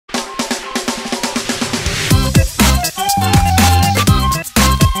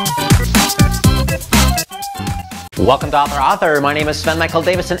Welcome to Author. My name is Sven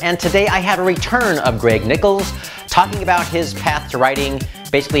Davison, and today I have a return of Greg Nichols talking about his path to writing,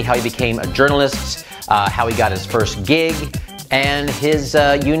 basically how he became a journalist, how he got his first gig, and his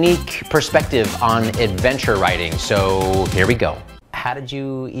unique perspective on adventure writing. So here we go. How did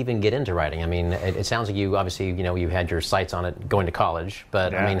you even get into writing? I mean, it sounds like you obviously, you had your sights on it going to college,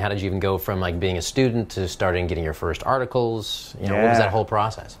 but yeah. I mean, how did you even go from like being a student to starting getting your first articles? What was that whole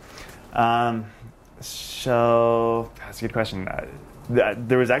process? So that's a good question.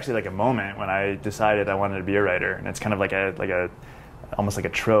 There was actually like a moment when I decided I wanted to be a writer, and it's kind of like almost like a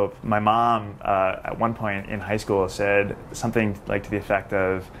trope. My mom at one point in high school said something like to the effect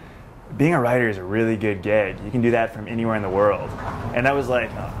of, being a writer is a really good gig. You can do that from anywhere in the world. And that was like,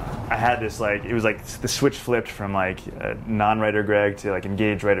 I had this like, it was like the switch flipped from like non-writer Greg to like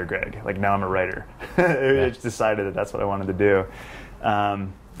engaged writer Greg. Like now I'm a writer. I just decided that that's what I wanted to do.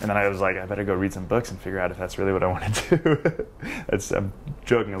 And then I was like, I better go read some books and figure out if that's really what I want to do. I'm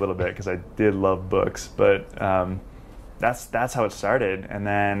joking a little bit because I did love books, but that's how it started. And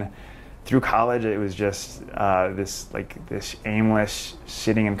then through college, it was just this aimless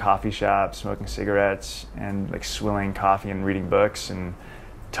sitting in coffee shops, smoking cigarettes, and like swilling coffee and reading books and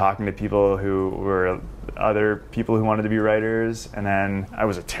talking to people who were other people who wanted to be writers. And then I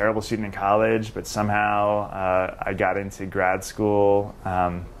was a terrible student in college, but somehow I got into grad school.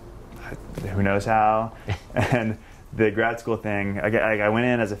 Who knows how? And the grad school thing, I went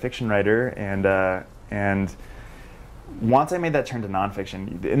in as a fiction writer, and once I made that turn to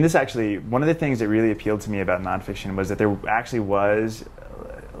nonfiction, and this actually, one of the things that really appealed to me about nonfiction was that there actually was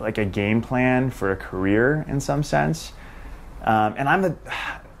like a game plan for a career in some sense. And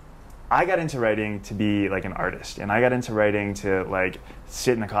I got into writing to be like an artist, and I got into writing to like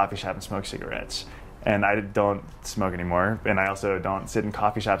sit in a coffee shop and smoke cigarettes. And I don't smoke anymore, and I also don't sit in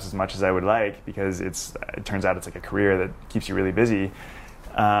coffee shops as much as I would like, because it turns out it's like a career that keeps you really busy.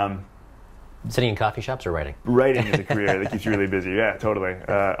 Sitting in coffee shops or writing? Writing is a career that keeps you really busy. Yeah, totally.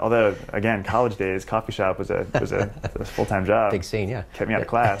 Although, again, college days, coffee shop was a full-time job. Big scene, yeah. Kept me out of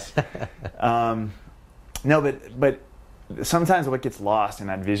class. No, but sometimes what gets lost in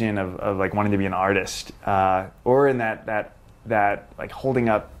that vision of like wanting to be an artist, or in that like holding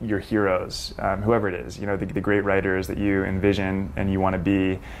up your heroes, whoever it is, the great writers that you envision and you want to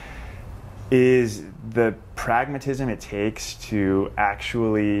be, is the pragmatism it takes to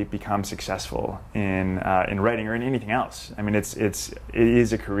actually become successful in writing or in anything else. I mean, it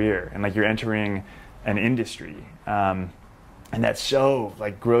is a career, and like you're entering an industry, and that's so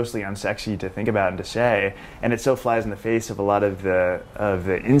like grossly unsexy to think about and to say, and it so flies in the face of a lot of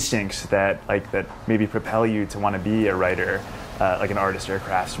the instincts that maybe propel you to want to be a writer, like an artist or a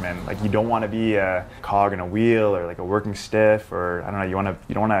craftsman. Like you don't want to be a cog in a wheel or like a working stiff, or I don't know.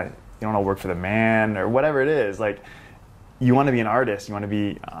 You don't want to work for the man or whatever it is. Like you want to be an artist. You want to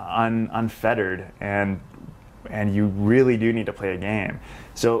be unfettered, and you really do need to play a game.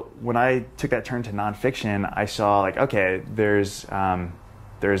 So when I took that turn to nonfiction, I saw like, okay, there's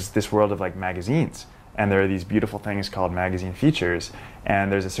this world of like magazines, and there are these beautiful things called magazine features,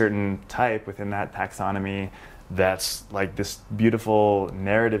 and there's a certain type within that taxonomy that's like this beautiful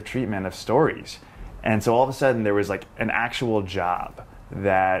narrative treatment of stories. And so all of a sudden there was like an actual job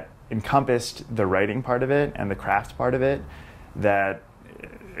that encompassed the writing part of it and the craft part of it, that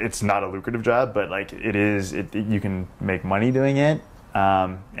it's not a lucrative job, but like you can make money doing it,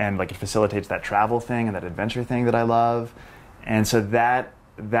 and like it facilitates that travel thing and that adventure thing that I love. And so that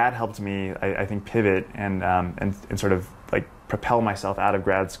helped me, I think, pivot and sort of like propel myself out of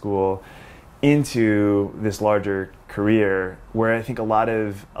grad school into this larger career, where I think a lot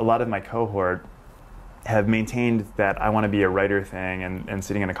of my cohort have maintained that I want to be a writer thing and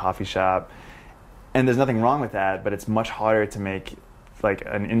sitting in a coffee shop. And there's nothing wrong with that, but it's much harder to make like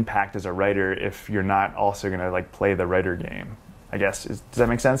an impact as a writer if you're not also going to like play the writer game, I guess. Does that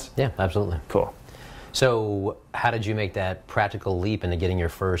make sense? Yeah, absolutely. Cool. So how did you make that practical leap into getting your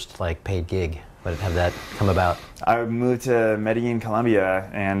first like paid gig? How did that come about? I moved to Medellin, Colombia,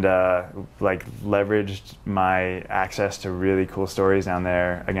 and like leveraged my access to really cool stories down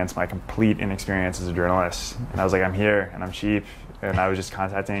there against my complete inexperience as a journalist. And I was like, I'm here and I'm cheap, and I was just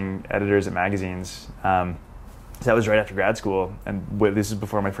contacting editors at magazines. So that was right after grad school, and this is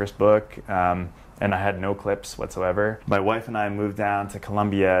before my first book, and I had no clips whatsoever. My wife and I moved down to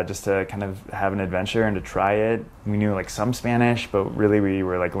Colombia just to kind of have an adventure and to try it. We knew like some Spanish, but really we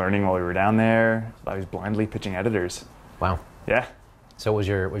were like learning while we were down there. I was blindly pitching editors. Wow. Yeah. So what was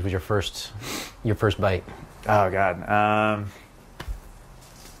your first bite? Oh God.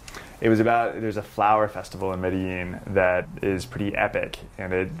 It was there's a flower festival in Medellin that is pretty epic,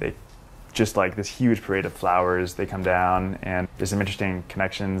 and they just like this huge parade of flowers. They come down, and there's some interesting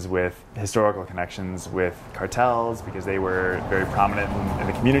connections with historical connections with cartels, because they were very prominent in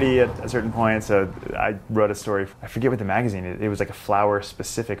the community at a certain point. So I wrote a story, I forget what the magazine is. It was like a flower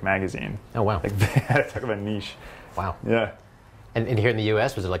specific magazine. Oh wow. Like, they had to talk about niche. Wow. Yeah. And here in the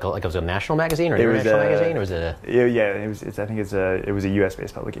U.S., was it like it was a national magazine or an international magazine, or was it a? Yeah, it was. I think it was a U.S.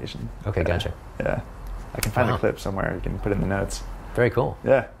 based publication. Okay, gotcha. Yeah, I can find the clip somewhere. You can put it in the notes. Very cool.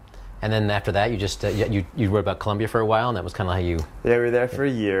 Yeah. And then after that, you just you wrote about Columbia for a while, and that was kind of how you. Yeah, we were there for a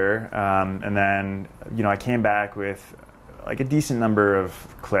year, and then I came back with like a decent number of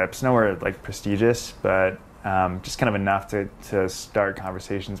clips, nowhere like prestigious, but just kind of enough to start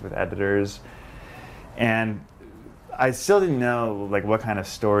conversations with editors, and I still didn't know like what kind of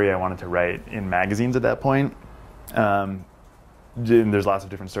story I wanted to write in magazines at that point. And there's lots of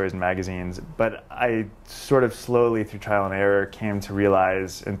different stories in magazines, but I sort of slowly through trial and error came to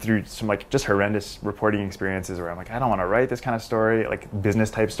realize, and through some like just horrendous reporting experiences where I'm like, I don't want to write this kind of story, like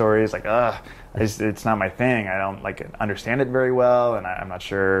business type stories, like it's not my thing. I don't like understand it very well, and I'm not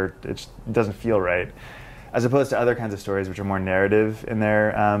sure, it doesn't feel right. As opposed to other kinds of stories which are more narrative in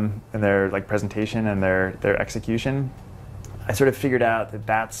their like presentation and their execution. I sort of figured out that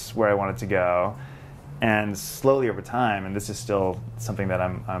that's where I wanted to go. And slowly over time, and this is still something that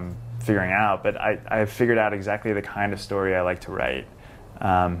I'm figuring out, but I've figured out exactly the kind of story I like to write.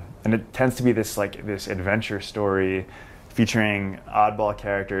 And it tends to be this adventure story featuring oddball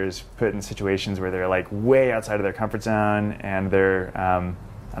characters put in situations where they're like way outside of their comfort zone, and they're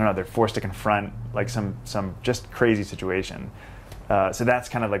they're forced to confront like some just crazy situation. So that's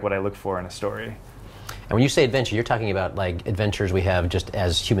kind of like what I look for in a story. And when you say adventure, you're talking about like adventures we have just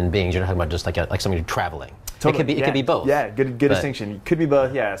as human beings. You're not talking about just like somebody traveling. Totally. It could be both. Yeah, good distinction. It could be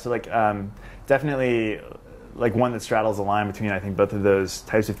both. Yeah. So like definitely like one that straddles the line between, I think, both of those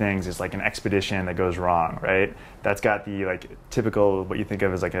types of things is like an expedition that goes wrong, right? That's got the like typical what you think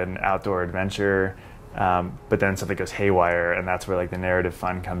of as like an outdoor adventure. But then something goes haywire, and that's where like the narrative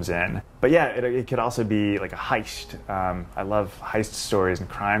fun comes in. But yeah, it could also be like a heist. I love heist stories and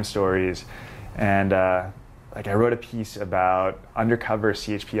crime stories. And like I wrote a piece about undercover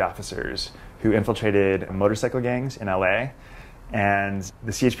CHP officers who infiltrated motorcycle gangs in LA. And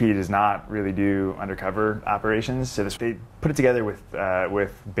the CHP does not really do undercover operations, so they put it together with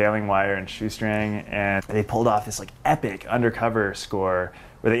baling wire and shoestring, and they pulled off this like epic undercover score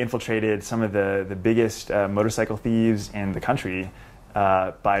where they infiltrated some of the biggest motorcycle thieves in the country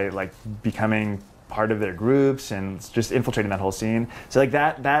by like becoming part of their groups and just infiltrating that whole scene. So like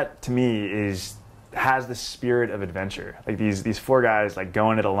that to me has the spirit of adventure. Like these four guys like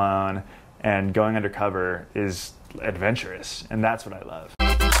going it alone and going undercover is adventurous, and that's what I love.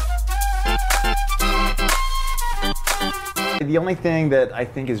 The only thing that I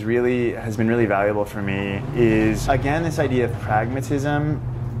think has been really valuable for me is, again, this idea of pragmatism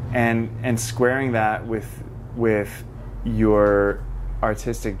and squaring that with your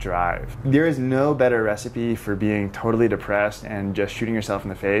artistic drive. There is no better recipe for being totally depressed and just shooting yourself in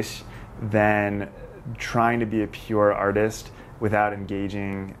the face than trying to be a pure artist without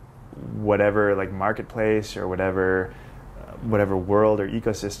engaging whatever like marketplace or whatever world or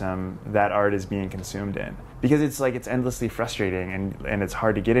ecosystem that art is being consumed in, because it's endlessly frustrating and it's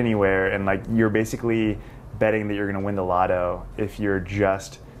hard to get anywhere, and like you're basically betting that you're going to win the lotto if you're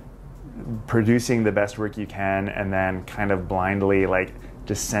just producing the best work you can and then kind of blindly like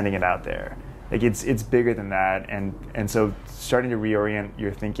just sending it out there. Like it's bigger than that, and so starting to reorient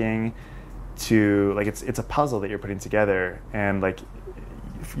your thinking to like it's a puzzle that you're putting together, and like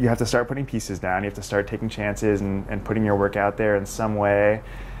you have to start putting pieces down. You have to start taking chances and putting your work out there in some way.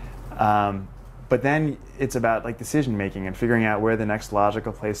 But then it's about like decision making and figuring out where the next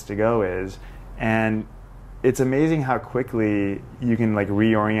logical place to go is. And it's amazing how quickly you can like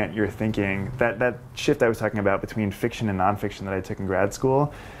reorient your thinking. That shift I was talking about between fiction and nonfiction that I took in grad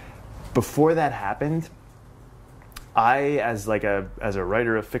school, before that happened, I, as a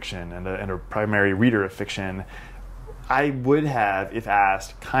writer of fiction and a primary reader of fiction, I would have, if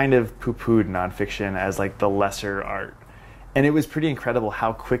asked, kind of poo-pooed nonfiction as like the lesser art. And it was pretty incredible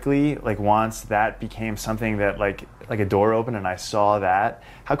how quickly, like once that became something that like a door opened and I saw that,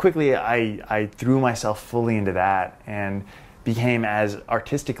 how quickly I threw myself fully into that and became as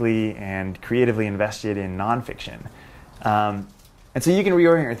artistically and creatively invested in nonfiction. And so you can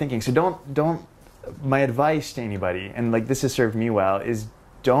reorient your thinking. So don't. My advice to anybody, and like this has served me well, is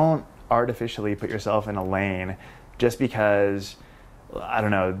don't artificially put yourself in a lane just because, I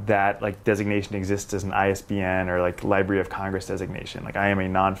don't know, that like designation exists as an ISBN or like Library of Congress designation. Like I am a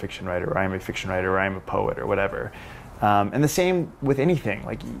nonfiction writer, or I am a fiction writer, or I am a poet, or whatever. And the same with anything.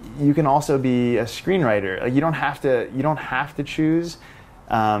 Like, you can also be a screenwriter. Like, you don't have to choose.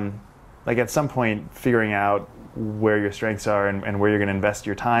 Like, at some point, figuring out where your strengths are and where you're going to invest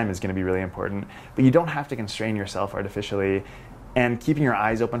your time is going to be really important. But you don't have to constrain yourself artificially. And keeping your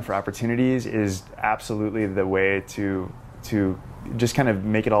eyes open for opportunities is absolutely the way to just kind of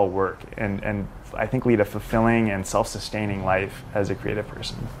make it all work and I think lead a fulfilling and self-sustaining life as a creative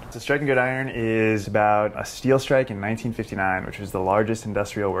person. So striking gridiron is about a steel strike in 1959, which was the largest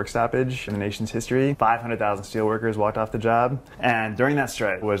industrial work stoppage in the nation's history. 500,000 steel workers walked off the job, and during that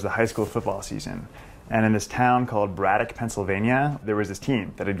strike was the high school football season. And in this town called Braddock, Pennsylvania, there was this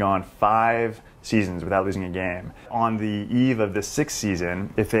team that had gone 5 seasons without losing a game. On the eve of the 6th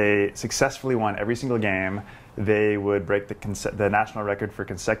season, if they successfully won every single game, they would break the national record for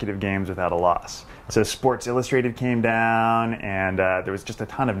consecutive games without a loss. So Sports Illustrated came down, and there was just a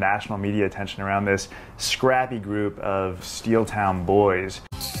ton of national media attention around this scrappy group of Steeltown boys.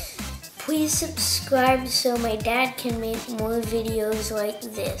 Please subscribe so my dad can make more videos like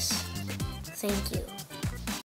this. Thank you.